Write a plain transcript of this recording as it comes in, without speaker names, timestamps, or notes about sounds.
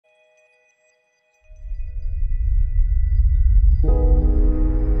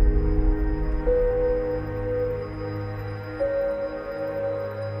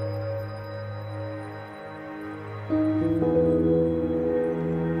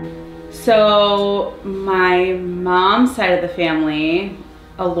So my mom's side of the family,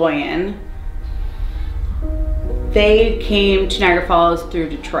 Aloian, they came to Niagara Falls through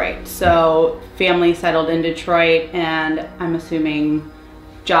Detroit. So family settled in Detroit, and I'm assuming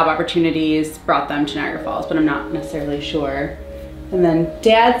job opportunities brought them to Niagara Falls, but I'm not necessarily sure. And then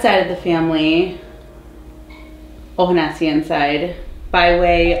dad's side of the family, Ohanessian side, by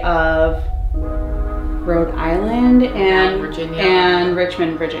way of Rhode Island and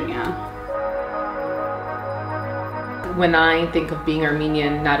Richmond, Virginia. When I think of being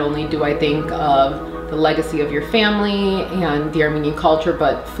Armenian, not only do I think of the legacy of your family and the Armenian culture,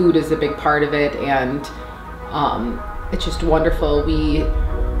 but food is a big part of it, and it's just wonderful. We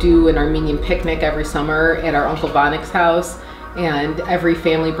do an Armenian picnic every summer at our Uncle Bonic's house, and every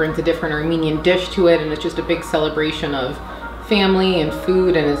family brings a different Armenian dish to it, and it's just a big celebration of family and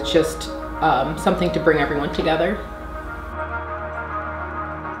food, and it's just something to bring everyone together.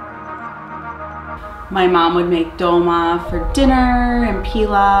 My mom would make dolma for dinner and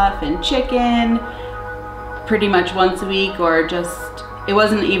pilaf and chicken pretty much once a week, or just, it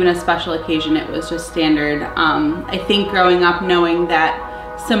wasn't even a special occasion, it was just standard. I think growing up knowing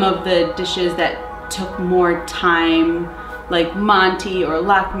that some of the dishes that took more time, like manti or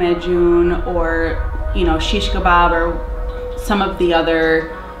lakmejun or, you know, shish kebab or some of the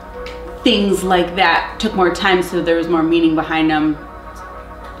other things like that took more time, so there was more meaning behind them.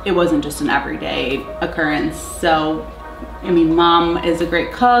 It wasn't just an everyday occurrence. So, I mean, mom is a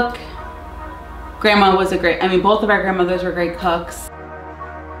great cook. Grandma was a great, I mean, both of our grandmothers were great cooks.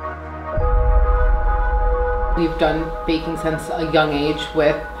 We've done baking since a young age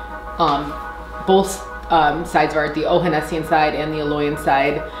with both sides of our, the Ohanessian side and the Aloian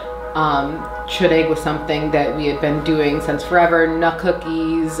side. Choereg was something that we had been doing since forever. Nut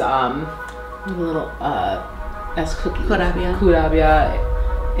cookies, little as cookies. Kurabia.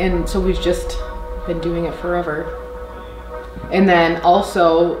 And so we've just been doing it forever. And then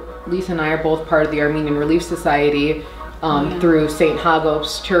also, Lisa and I are both part of the Armenian Relief Society through St.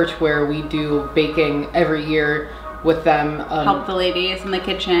 Hagop's Church, where we do baking every year with them. Help the ladies in the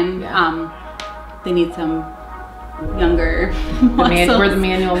kitchen. They need some younger muscles. We're the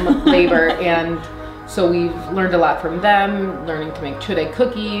manual labor, and so we've learned a lot from them, learning to make choereg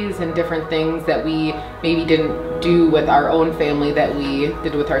cookies and different things that we maybe didn't do with our own family that we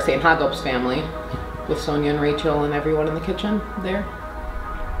did with our St. Hagop's family, with Sonia and Rachel and everyone in the kitchen there.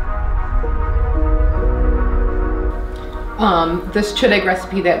 This choereg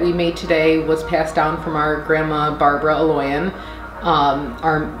recipe that we made today was passed down from our grandma Barbara Aloian.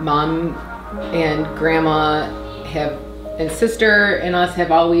 Our mom and grandma and sister and us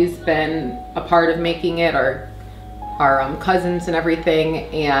have always been a part of making it, our cousins and everything,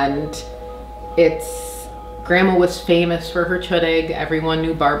 and grandma was famous for her choereg. Everyone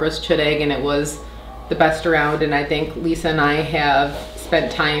knew Barbara's choereg, and it was the best around, and I think Lisa and I have spent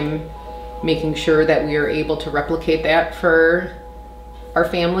time making sure that we are able to replicate that for our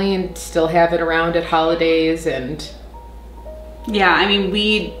family and still have it around at holidays. And yeah, I mean,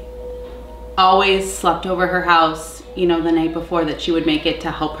 we always slept over her house, you know, the night before that she would make it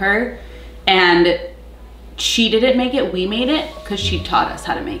to help her. And she didn't make it, we made it, because she taught us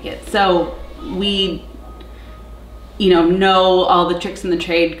how to make it. So we, you know all the tricks in the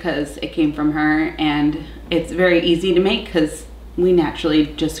trade because it came from her, and it's very easy to make because we naturally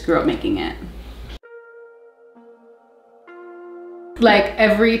just grew up making it. Like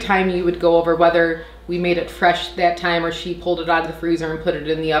every time you would go over, whether we made it fresh that time or she pulled it out of the freezer and put it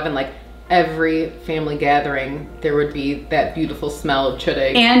in the oven, like every family gathering, there would be that beautiful smell of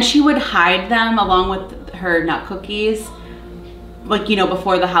choereg. And she would hide them along with her nut cookies, like, you know,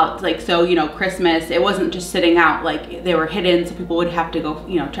 before the house, like, so, you know, Christmas, it wasn't just sitting out, like, they were hidden, so people would have to go,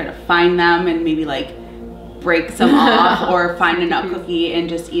 you know, try to find them and maybe like break some off or find a nut cookie and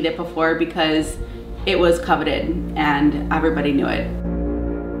just eat it before, because it was coveted and everybody knew it.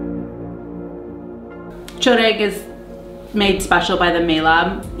 Choereg is made special by the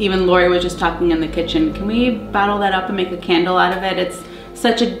mahlab. Even Lori was just talking in the kitchen, can we bottle that up and make a candle out of it? It's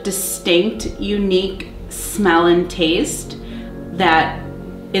such a distinct, unique smell and taste that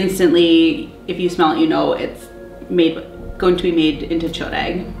instantly, if you smell it, you know it's going to be made into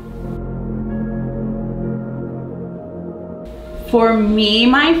choereg. For me,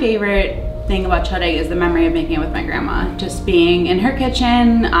 my favorite thing about choereg is the memory of making it with my grandma. Just being in her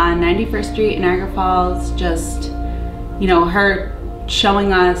kitchen on 91st Street in Niagara Falls, just, you know, her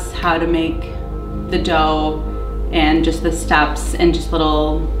showing us how to make the dough and just the steps and just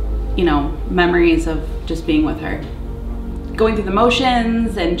little, you know, memories of just being with her. Going through the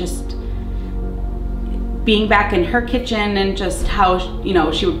motions and just being back in her kitchen and just how, you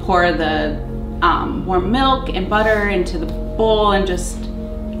know, she would pour the warm milk and butter into the bowl, and just,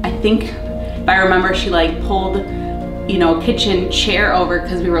 I think if I remember, she like pulled, you know, a kitchen chair over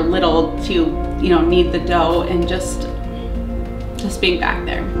because we were little to, you know, knead the dough, and just being back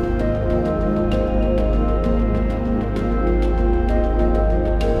there.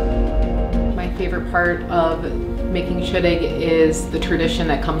 My favorite part of making choereg is the tradition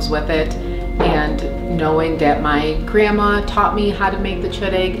that comes with it, and knowing that my grandma taught me how to make the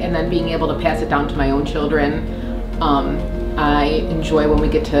choereg, and then being able to pass it down to my own children. I enjoy when we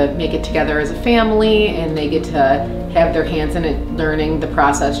get to make it together as a family, and they get to have their hands in it, learning the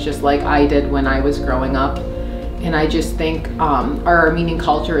process just like I did when I was growing up. And I just think our Armenian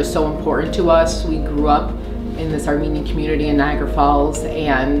culture is so important to us. We grew up in this Armenian community in Niagara Falls,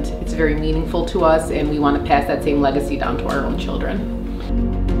 and it's very meaningful to us, and we want to pass that same legacy down to our own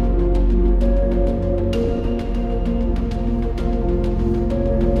children.